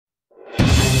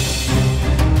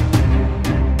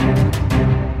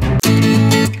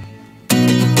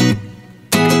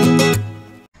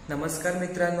नमस्कार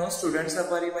मित्रांनो, स्टुडंट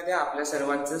सफारीमध्ये आपल्या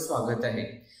सर्वांचं स्वागत आहे।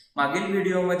 मागील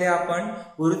व्हिडिओमध्ये आपण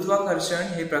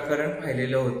गुरुत्वाकर्षण हे प्रकरण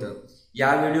पाहिलेलं होतं।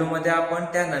 या व्हिडिओमध्ये आपण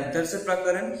त्यानंतरचं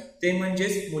प्रकरण ते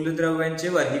म्हणजेच मूलद्रव्यांचे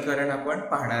वर्गीकरण आपण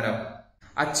पाहणार आहोत।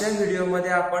 आजच्या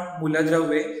व्हिडिओमध्ये आपण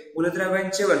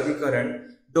मूलद्रव्यांचे वर्गीकरण,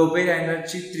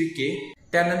 डोबेरायनरची त्रिके,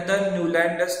 त्यानंतर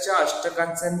न्यूलँडसच्या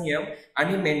अष्टकांचा नियम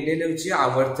आणि मेंडेलेवची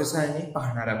आवर्त सारणी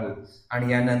पाहणार आहोत।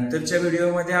 आणि यानंतरच्या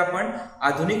व्हिडिओमध्ये आपण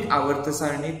आधुनिक आवर्त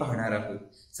सारणी पाहणार आहोत।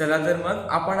 चला तर मग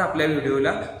आपण आपल्या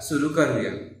व्हिडिओला सुरू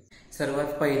करूया।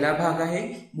 सर्वात पहिला भाग आहे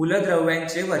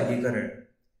मूलद्रव्यांचे वर्गीकरण।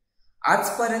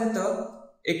 आजपर्यंत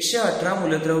 118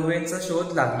 मूलद्रव्यांचा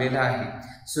शोध लागलेला आहे।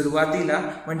 सुरुवातीला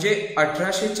म्हणजे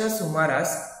 1800च्या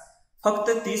सुमारास फक्त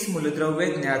 30 मूलद्रव्ये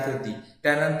ज्ञात होती।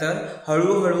 त्यानंतर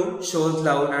हळूहळू शोध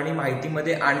लावून आणि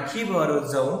माहितीमध्ये आणखी भर होत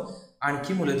जाऊन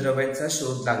आणखी मूलद्रव्यांचा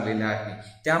शोध लागलेला आहे।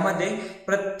 त्यामध्ये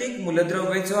प्रत्येक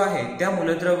मूलद्रव्य जो आहे त्या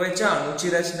मूलद्रव्याच्या अणूची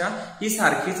रचना ही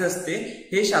सारखीच असते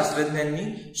हे शास्त्रज्ञांनी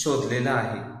शोधलेलं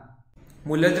आहे।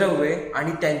 मूलद्रव्ये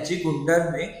आणि त्यांची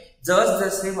गुणधर्मे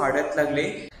जसजसे वाढत लागले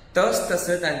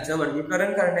तसं त्यांचं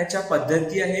वर्गीकरण करण्याच्या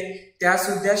पद्धती आहेत त्या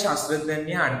सुद्धा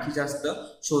शास्त्रज्ञांनी आणखी जास्त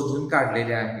शोधून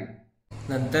काढलेल्या आहेत।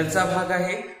 नंतरचा भाग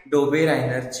आहे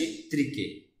डोबेरायनरची त्रिके।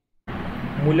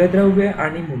 मूलद्रव्य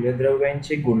आणि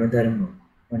मूलद्रव्यांचे गुणधर्म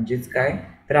म्हणजेच काय,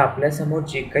 तर आपल्या समोर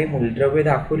जे काही मूलद्रव्ये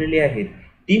दाखवलेली आहेत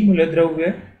ती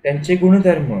मूलद्रव्य, त्यांचे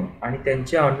गुणधर्म आणि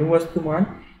त्यांचे अणुवस्तुमान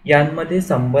यांमध्ये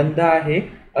संबंध आहे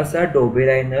असा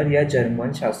डोबेरायनर या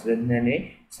जर्मन शास्त्रज्ञाने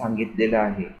सांगितलेला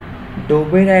आहे।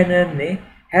 डोबेरायनरने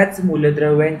ह्याच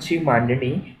मूलद्रव्यांची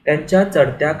मांडणी त्यांच्या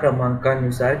चढत्या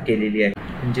क्रमांकानुसार केलेली आहे।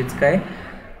 म्हणजेच काय,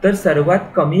 तर सर्वात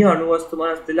कमी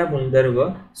अणुवस्तुमान असलेला मूलद्रव्य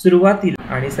सुरुवातीला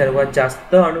आणि सर्वात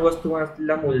जास्त अणुवस्तुमान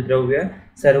असलेला मूलद्रव्य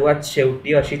सर्वात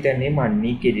शेवटी अशी त्याने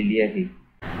मांडणी केलेली आहे।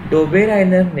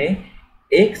 डोबेरायनरने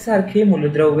एकसारखे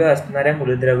मूलद्रव्य असणाऱ्या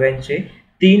मूलद्रव्यांचे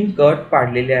 3 गट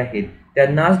पाडलेले आहेत।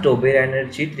 त्यांनाच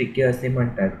डोबेरायनरची त्रिके असे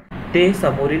म्हणतात। ते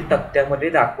समोरील तक्त्यामध्ये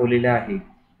दाखवलेले आहे।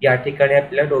 या ठिकाणी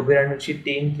आपल्याला डोबेरायनरची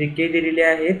 3 त्रिके दिलेली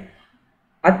आहेत।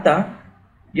 आता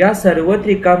या सर्व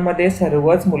त्रिकांमध्ये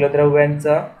सर्वच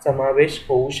मूलद्रव्यांचा समावेश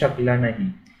होऊ शकला नाही।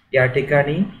 या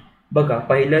ठिकाणी बघा,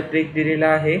 पहिलं त्रिक दिलेलं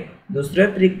आहे,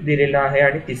 दुसरं त्रिक दिलेलं आहे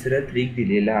आणि तिसरं त्रिक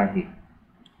दिलेलं आहे।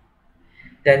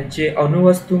 त्यांचे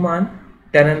अणुवस्तुमान,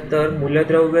 त्यानंतर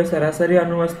मूलद्रव्य सरासरी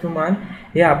अणुवस्तुमान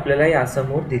हे आपल्याला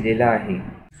यासमोर दिलेलं आहे।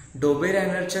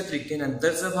 डोबेरायनरच्या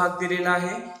त्रिकेनंतरचा भाग दिलेला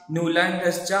आहे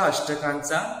न्यूलँडसच्या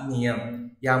अष्टकांचा नियम।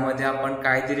 यामध्ये आपण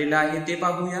काय दिलेलं आहे ते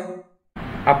पाहूया।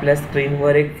 आपल्या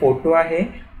स्क्रीनवर एक फोटो आहे।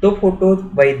 तो फोटो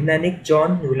वैज्ञानिक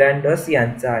जॉन न्यूलँडस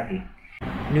यांचा आहे।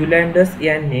 न्यूलँडस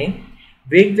यांनी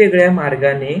वेगवेगळ्या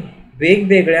मार्गाने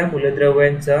वेगवेगळ्या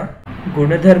मूलद्रव्यांचा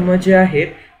गुणधर्म जे आहेत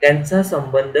त्यांचा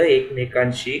संबंध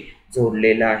एकमेकांशी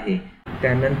जोडलेला आहे।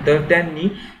 त्यानंतर त्यांनी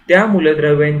त्या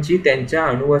मूलद्रव्यांची त्यांच्या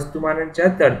अणुवस्तुमानांच्या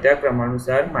चढत्या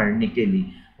क्रमानुसार मांडणी केली।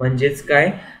 म्हणजेच काय,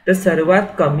 तर सर्वात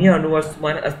कमी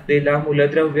अणुवस्तुमान असलेला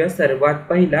मूलद्रव्य सर्वात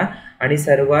पहिला आणि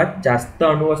सर्वात जास्त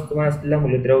अणुवस्तुमान असलेला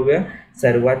मूलद्रव्य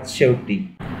सर्वात शेवटी।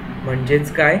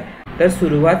 म्हणजेच काय, तर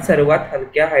सुरुवात सर्वात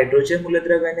हलक्या हायड्रोजन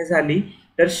मूलद्रव्याने झाली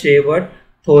तर शेवट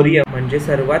थोरियम म्हणजे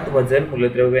सर्वात वजन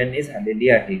मूलद्रव्याने झालेली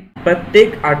आहे।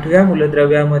 प्रत्येक 8व्या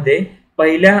मूलद्रव्यामध्ये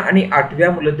पहिल्या आणि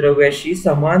 8व्या मूलद्रव्याशी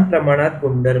समान प्रमाणात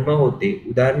गुणधर्म होते।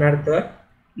 उदाहरणार्थ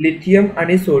लिथियम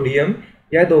आणि सोडियम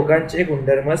या दोघांचे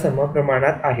गुणधर्म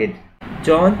समप्रमाणात आहेत।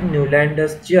 जॉन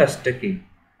न्यूलँडसची अष्टके।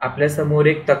 आपल्या समोर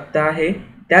एक तक्ता आहे।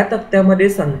 त्या तक्त्यामध्ये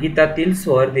संगीतातील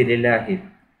स्वर दिलेले आहेत।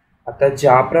 आता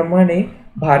ज्याप्रमाणे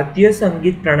भारतीय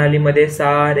संगीत प्रणालीमध्ये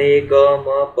सा रे ग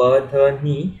म प ध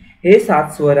नी हे 7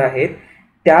 स्वर आहेत,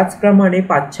 त्याचप्रमाणे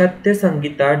पाश्चात्य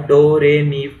संगीतात डो रे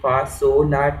मी फा सो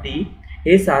ला टी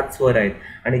हे 7 स्वर आहेत।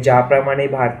 आणि ज्याप्रमाणे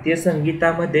भारतीय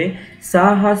संगीतामध्ये सा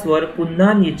हा स्वर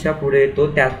पुन्हा नीच्या पुढे येतो,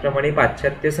 त्याचप्रमाणे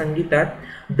पाश्चात्य संगीतात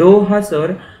डो हा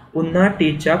स्वर पुन्हा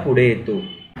टीच्या पुढे येतो।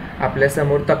 आपल्या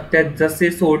समोर तक्त्यात जसे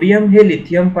सोडियम हे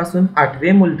लिथियम पासून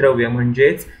 8वे मूलद्रव्य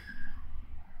म्हणजेच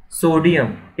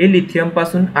सोडियम हे लिथियम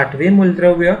पासून 8वे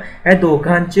मूलद्रव्य, या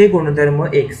दोघांचे गुणधर्म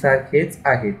एकसारखेच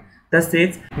आहेत।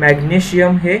 तसेच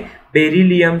मॅग्नेशियम हे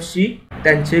बेरिलियमशी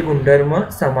त्यांचे गुणधर्म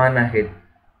समान आहेत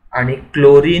आणि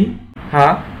क्लोरीन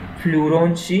हा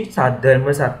फ्लुरोनशी साधर्म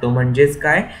साधतो। म्हणजेच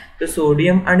काय, तर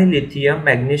सोडियम आणि लिथियम,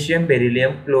 मॅग्नेशियम,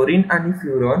 बेरिलियम, क्लोरीन आणि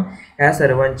फ्लुरोन या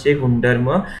सर्वांचे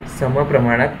गुणधर्म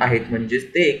समप्रमाणात आहेत, म्हणजेच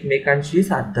ते एकमेकांशी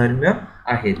साधर्म्य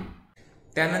आहेत।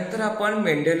 त्यानंतर आपण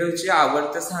मेंडेलेवची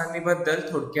आवर्त सारणीबद्दल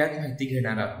थोडक्यात माहिती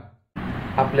घेणार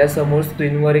आहोत। आपल्या समोर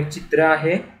स्क्रीनवर एक चित्र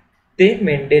आहे। ते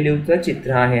मेंडेलीवचं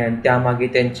चित्र आहे आणि त्यामागे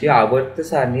त्यांची आवर्त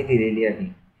सारणी दिलेली आहे।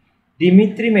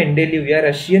 दिमित्री मेंडेलीव या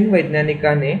रशियन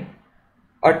वैज्ञानिकाने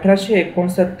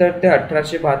 1869 ते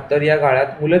 1872 या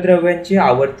काळात मूलद्रव्यांची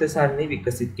आवर्त सारणी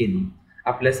विकसित केली.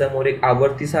 आपल्या समोर एक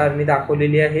आवर्ती सारणी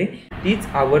दाखवलेली आहे. तीच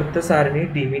आवर्त सारणी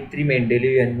डिमित्री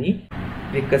मेंडेलीव यांनी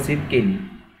विकसित केली.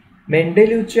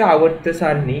 मेंडेलीवची आवर्त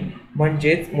सारणी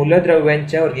म्हणजेच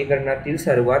मूलद्रव्यांच्या वर्गीकरणातील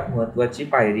सर्वात महत्त्वाची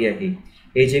पायरी आहे.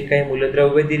 हे जे काही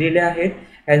मूलद्रव्य दिलेले आहेत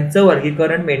यांचं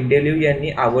वर्गीकरण मेंडेलीव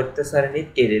यांनी आवर्त सारणीत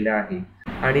केलेलं आहे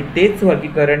आणि तेच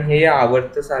वर्गीकरण हे या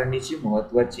आवर्त सारणीची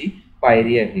महत्त्वाची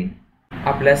पायरी आहे.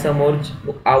 आपल्या समोर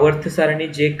आवर्त सारणी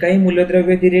जे काही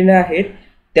मूलद्रव्य दिलेले आहेत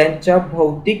त्यांच्या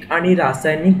भौतिक आणि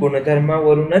रासायनिक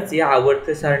गुणधर्मावरूनच या आवर्त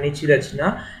सारणीची रचना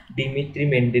डिमित्री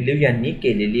मेंडेलीव यांनी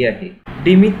केलेली आहे.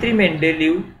 डिमित्री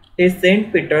मेंडेलीव हे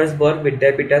सेंट पीटर्सबर्ग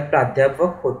विद्यापीठात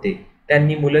प्राध्यापक होते.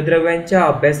 त्यांनी मूलद्रव्यांच्या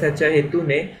अभ्यासाच्या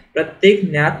हेतूने प्रत्येक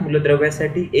ज्ञात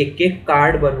मूलद्रव्यासाठी एक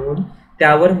कार्ड बनवून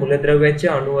त्यावर मूलद्रव्याचे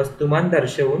अणुवस्तुमान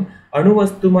दर्शवून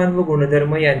अणुवस्तुमान व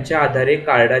गुणधर्म यांच्या आधारे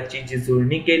कार्डाची जी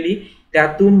जुळणी केली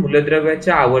त्यातून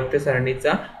मूलद्रव्याच्या आवर्त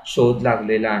सारणीचा शोध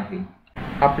लागलेला आहे.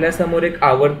 आपल्या समोर एक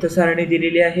आवर्त सारणी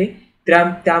दिलेली आहे.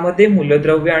 त्यामध्ये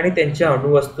मूलद्रव्य आणि त्यांचे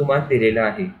अणुवस्तुमान दिलेलं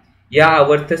आहे. या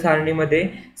आवर्त सारणीमध्ये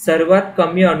सर्वात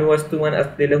कमी अणुवस्तुमान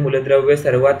असलेलं मूलद्रव्य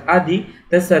सर्वात आधी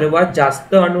तर सर्वात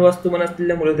जास्त अणुवस्तुमान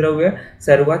असलेलं मूलद्रव्य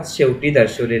सर्वात शेवटी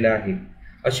दर्शवलेलं आहे.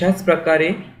 अशाच प्रकारे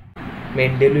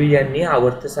मेंडेलीव यांनी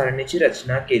आवर्त सारणीची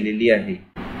रचना केलेली आहे.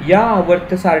 या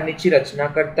आवर्त सारणीची रचना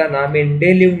करताना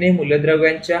मेंडेलीवने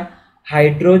मूलद्रव्यांच्या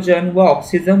हायड्रोजन व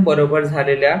ऑक्सिजन बरोबर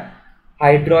झालेल्या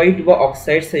हायड्रॉइड व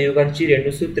ऑक्साइड संयुगांची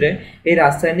रेणुसूत्रे हे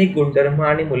रासायनिक गुणधर्म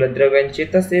आणि मूलद्रव्यांचे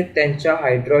तसेच त्यांच्या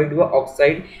हायड्रॉइड व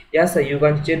ऑक्साइड या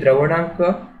संयुगांचे द्रवणांक,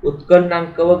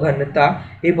 उत्कलनांक व घनता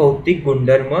हे भौतिक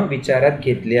गुणधर्म विचारात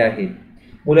घेतले आहेत.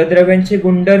 मूलद्रव्यांचे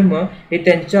गुणधर्म हे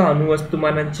त्यांच्या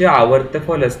अणुवस्तुमानांचे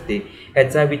आवर्तफल असते.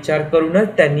 याचा विचार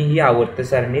करूनच त्यांनी ही आवर्त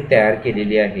सारणी तयार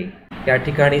केलेली आहे. या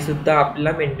ठिकाणी सुद्धा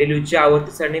आपल्याला मेंडेलीवची आवर्त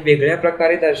सारणी वेगळ्या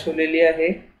प्रकारे दर्शवलेली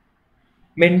आहे.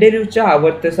 मेंडेलीवच्या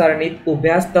आवर्त सारणीत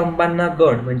उभ्या स्तंभांना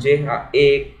गण म्हणजे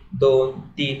 1, 2,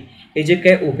 3 हे जे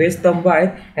काही उभे स्तंभ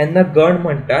आहेत यांना गण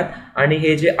म्हणतात आणि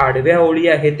हे जे आडव्या ओळी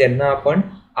आहेत त्यांना आपण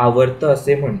आवर्त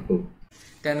असे म्हणतो.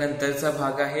 त्यानंतरचा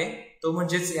भाग आहे तो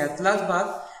म्हणजेच यातलाच भाग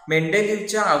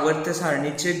मेंडेलीवच्या आवर्त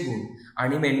सारणीचे गुण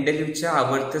आणि मेंडेलीवच्या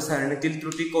आवर्त सारणीतील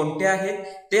त्रुटी कोणत्या आहेत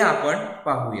ते आपण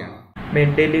पाहूया.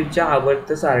 मेंडेलीवच्या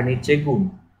आवर्त सारणीचे गुण.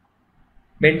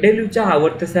 मेंडेलीवच्या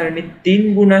आवर्त सारणीत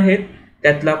 3 गुण आहेत.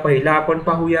 त्यातला पहिला आपण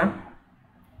पाहूया.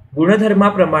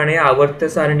 गुणधर्माप्रमाणे आवर्त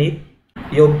सारणीत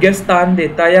योग्य स्थान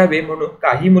देता यावे म्हणून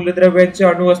काही मूलद्रव्यांचे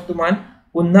अणुवस्तुमान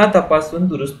पुन्हा तपासून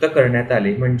दुरुस्त करण्यात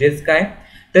आले. म्हणजेच काय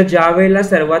तर ज्या वेळेला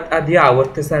सर्वात आधी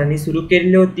आवर्त सारणी सुरू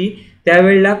केलेली होती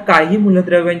त्यावेळेला काही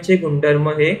मूलद्रव्यांचे गुणधर्म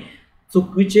हे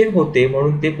चुकीचे होते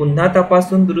म्हणून ते पुन्हा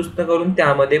तपासून दुरुस्त करून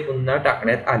त्यामध्ये पुन्हा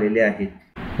टाकण्यात आलेले आहेत.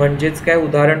 म्हणजेच काय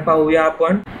उदाहरण पाहूया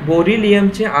आपण.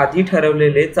 बोरिलियमचे आधी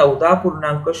ठरवलेले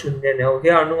 14.09 हे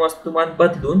अणुवस्तुमान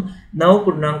बदलून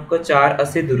 9.4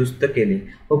 असे दुरुस्त केले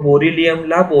व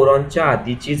बोरिलियमला बोरॉनच्या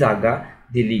आधीची जागा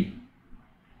दिली.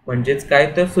 म्हणजेच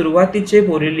काय तर सुरुवातीचे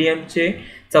बोरिलियमचे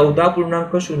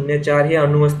 14.04 हे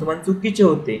अणुवस्तुमान चुकीचे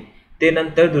होते ते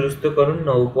नंतर दुरुस्त करून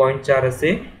 9.4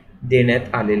 असे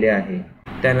देण्यात आलेले आहे.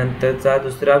 त्यानंतरचा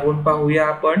दुसरा गुण पाहूया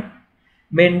आपण.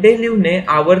 मेंडेलीवने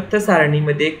आवर्त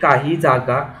सारणीमध्ये काही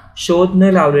जागा शोध न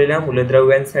लावलेल्या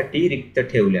मूलद्रव्यांसाठी रिक्त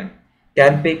ठेवल्या.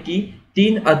 त्यांपैकी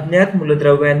 3 अज्ञात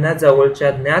मूलद्रव्यांना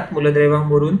जवळच्या ज्ञात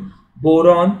मूलद्रव्यांवरून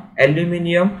बोरॉन,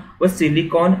 ॲल्युमिनियम व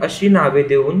सिलिकॉन अशी नावे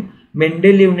देऊन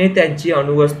मेंडेलीवने त्यांची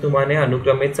अणुवस्तुमाने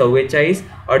अनुक्रमे 44,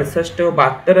 68 व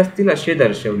 72 असतील असे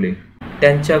दर्शवले.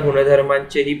 त्यांच्या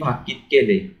गुणधर्मांचेही भाकीत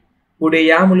केले. पुढे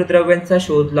या मूलद्रव्यांचा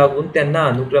शोध लागून त्यांना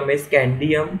अनुक्रमे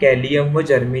स्कँडियम, गॅलियम व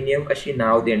जर्मेनियम अशी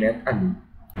नाव देण्यात आली.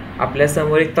 आपल्या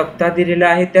समोर एक तक्ता दिलेला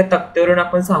आहे. त्या तक्त्यावरून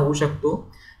आपण सांगू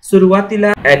शकतो.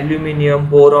 सुरुवातीला ॲल्युमिनियम,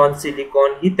 बोरॉन,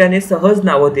 सिलिकॉन ही त्याने सहज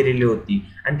नावं दिलेली होती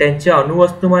आणि त्यांचे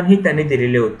अणुवस्तुमान ही त्याने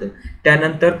दिलेले होतं.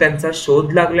 त्यानंतर त्यांचा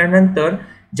शोध लागल्यानंतर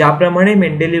ज्याप्रमाणे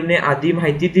मेंडेलीवने आधी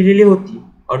माहिती दिलेली होती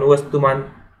अणुवस्तुमान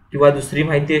किंवा दुसरी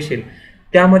माहिती असेल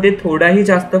त्यामध्ये थोडाही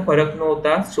जास्त फरक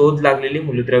नव्हता. शोध लागलेली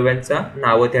मूलद्रव्यांचा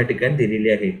नावं त्या ठिकाणी दिलेली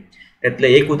आहेत. त्यातलं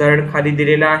एक उदाहरण खाली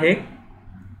दिलेलं आहे.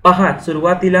 पहा,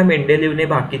 सुरुवातीला मेंडेलीवने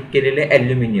भाकीत केलेले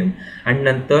ॲल्युमिनियम आणि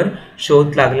नंतर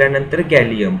शोध लागल्यानंतर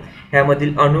गॅलियम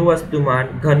ह्यामधील अणुवस्तुमान,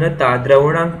 घनता,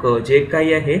 द्रवणांक जे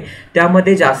काही आहे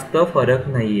त्यामध्ये जास्त फरक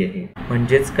नाही आहे.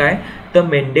 म्हणजेच काय तर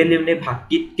मेंडेलीवने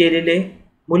भाकीत केलेले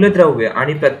मूलद्रव्य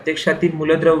आणि प्रत्यक्षातील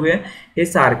मूलद्रव्य हे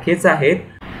सारखेच आहेत.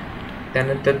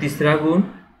 त्यानंतर तिसरा गुण.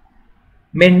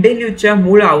 मेंडेलीवच्या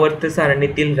मूळ आवर्त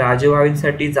सारणीतील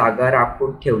राजवायूंसाठी जागा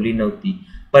राखून ठेवली नव्हती,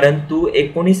 परंतु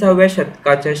 19व्या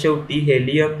शतकाच्या शेवटी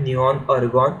हेलियम, निऑन,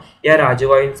 अर्गॉन या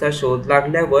राजवायूंचा शोध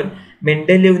लागल्यावर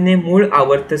मेंडेलीवने मूळ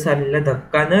आवर्त सारणीला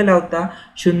धक्का न लावता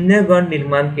शून्य गण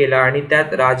निर्माण केला आणि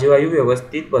त्यात राजवायू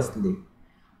व्यवस्थित बसले.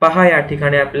 पहा, या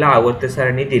ठिकाणी आपल्याला आवर्त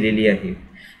सारणी दिलेली आहे.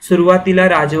 सुरुवातीला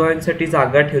राजवायूंसाठी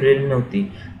जागा ठेवलेली नव्हती,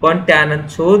 पण त्यानंतर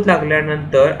शोध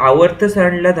लागल्यानंतर आवर्त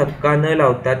सारणीला धक्का न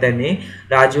लावता त्याने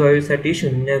राजवायूसाठी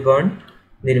शून्य गण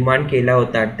निर्माण केला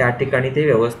होता. त्या ठिकाणी ते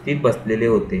व्यवस्थित बसलेले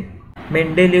होते.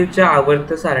 मेंडेलीवच्या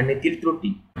आवर्त सारणीतील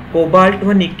त्रुटी. कोबाल्ट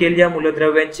व निकेल या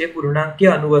मूलद्रव्यांचे पूर्णांकी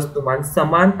अणुवस्तुमान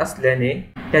समान असल्याने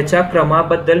त्याच्या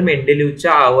क्रमाबद्दल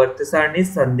मेंडेलीवच्या आवर्त सारणीत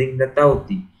संदिग्धता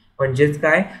होती. म्हणजेच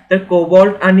काय, तर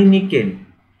कोबाल्ट आणि निकेल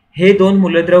हे दोन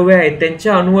मूलद्रव्य आहेत, त्यांचे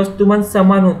अणुवस्तुमान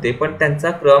समान होते, पण त्यांचा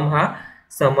क्रम हा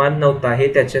समान नव्हता. हे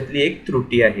त्याच्यातली एक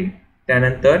त्रुटी आहे.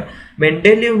 त्यानंतर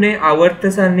मेंडेलीवने आवर्त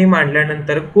सारणी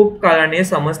मांडल्यानंतर खूप काळाने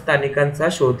समस्थानिकांचा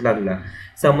शोध लागला.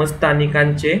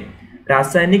 समस्थानिकांचे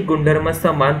रासायनिक गुणधर्म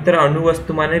समान तर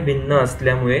अणुवस्तुमाने भिन्न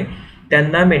असल्यामुळे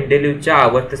त्यांना मेंडेलीवच्या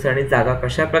आवर्त सारणीत जागा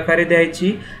कशा प्रकारे द्यायची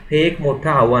हे एक मोठं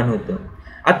आव्हान होतं.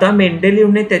 आता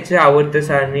मेंडेलीवने त्याचे आवर्त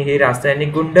सारणी हे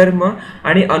रासायनिक गुणधर्म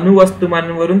आणि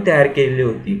अणुवस्तुमानांवरून तयार केलेली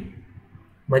होती.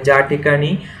 मग ज्या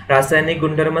ठिकाणी रासायनिक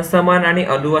गुणधर्म समान आणि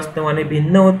अणुवस्तुमाने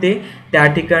भिन्न होते त्या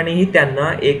ठिकाणीही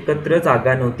त्यांना एकत्र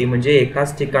जागा नव्हती, म्हणजे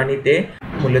एकाच ठिकाणी ते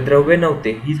मूलद्रव्य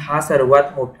नव्हते. हा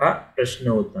सर्वात मोठा प्रश्न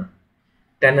होता.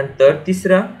 त्यानंतर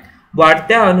तिसरा,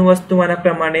 वाढत्या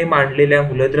अणुवस्तुमानाप्रमाणे मांडलेल्या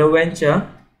मूलद्रव्यांच्या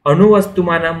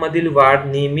अणुवस्तुमानामधील वाढ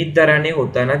नियमित दराने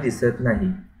होताना दिसत नाही.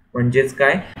 म्हणजेच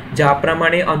काय,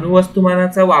 ज्याप्रमाणे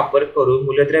अणुवस्तुमानाचा वापर करून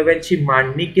मूलद्रव्यांची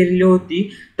मांडणी केलेली होती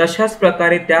तशाच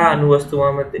प्रकारे त्या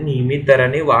अणुवस्तुमानामध्ये नियमित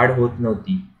दराने वाढ होत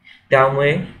नव्हती.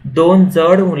 त्यामुळे दोन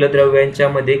जड मूलद्रव्यांच्या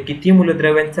मध्ये किती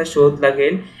मूलद्रव्यांचा शोध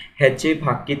लागेल ह्याचे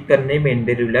भाकीत करणे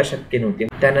मेंडेलीवला शक्य नव्हते.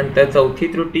 त्यानंतर चौथी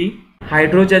त्रुटी,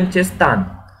 हायड्रोजनचे स्थान.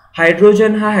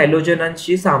 हायड्रोजन हा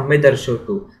हॅलोजनांशी साम्य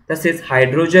दर्शवतो, तसेच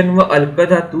हायड्रोजन व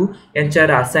अल्कधातू यांच्या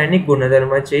रासायनिक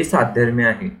गुणधर्माचे साधर्म्य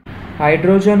आहे.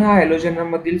 हायड्रोजन हा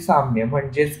हॅलोजनांमधील साम्य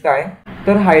म्हणजेच काय,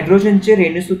 तर हायड्रोजनचे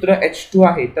रेणुसूत्र H2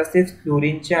 आहे, तसेच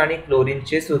फ्लोरीनचे आणि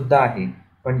क्लोरीनचे सुद्धा आहे.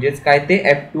 म्हणजेच काय, ते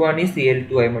F2 आणि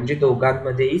Cl2 आहे, म्हणजे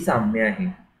दोघांमध्येही साम्य आहे.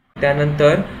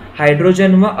 त्यानंतर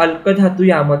हायड्रोजन व अल्कधातू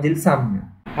यामधील साम्य.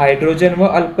 हायड्रोजन व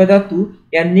अल्कधातू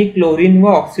यांनी क्लोरीन व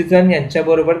ऑक्सिजन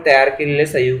यांच्याबरोबर तयार केलेल्या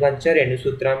संयुगांच्या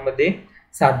रेणुसूत्रांमध्ये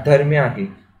साधर्म्य आहे.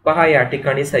 पहा, या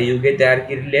ठिकाणी संयुगे तयार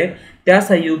केलेली आहेत, त्या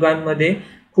संयुगांमध्ये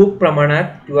खूप प्रमाणात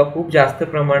किंवा खूप जास्त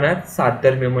प्रमाणात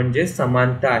साधर्म्य म्हणजे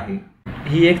समानता आहे.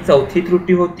 ही एक चौथी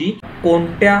त्रुटी होती.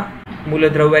 कोणत्या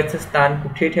मूलद्रव्याचं स्थान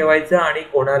कुठे ठेवायचं आणि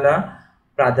कोणाला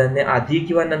प्राधान्य आधी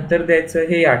किंवा नंतर द्यायचं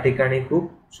हे या ठिकाणी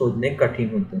खूप शोधणे कठीण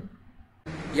होतं.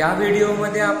 या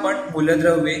व्हिडिओमध्ये आपण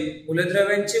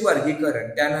मूलद्रव्यांचे वर्गीकरण,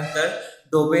 त्यानंतर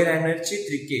डोबेरायनरची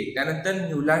त्रिके, त्यानंतर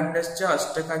न्यूलँड्सच्या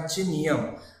अष्टकांचे नियम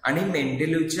आणि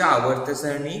मेंडेलीवच्या आवर्त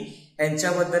सारणी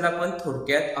यांच्याबद्दल आपण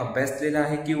थोडक्यात अभ्यासलेला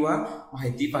आहे किंवा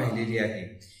माहिती पाहिलेली आहे.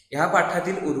 या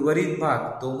पाठातील उर्वरित भाग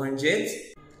तो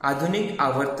म्हणजेच आधुनिक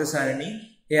आवर्त सारणी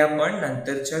हे आपण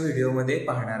नंतरच्या व्हिडिओमध्ये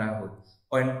पाहणार आहोत.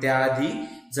 पण त्याआधी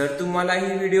जर तुम्हाला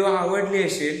ही व्हिडिओ आवडली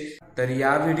असेल तर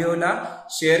या व्हिडिओला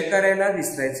शेअर करायला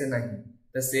विसरायचं नाही,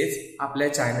 तसेच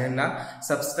आपल्या चॅनलला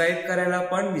सबस्क्राईब करायला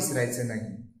पण विसरायचं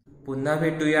नाही. पुन्हा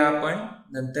भेटूया आपण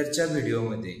नंतरच्या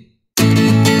व्हिडिओमध्ये.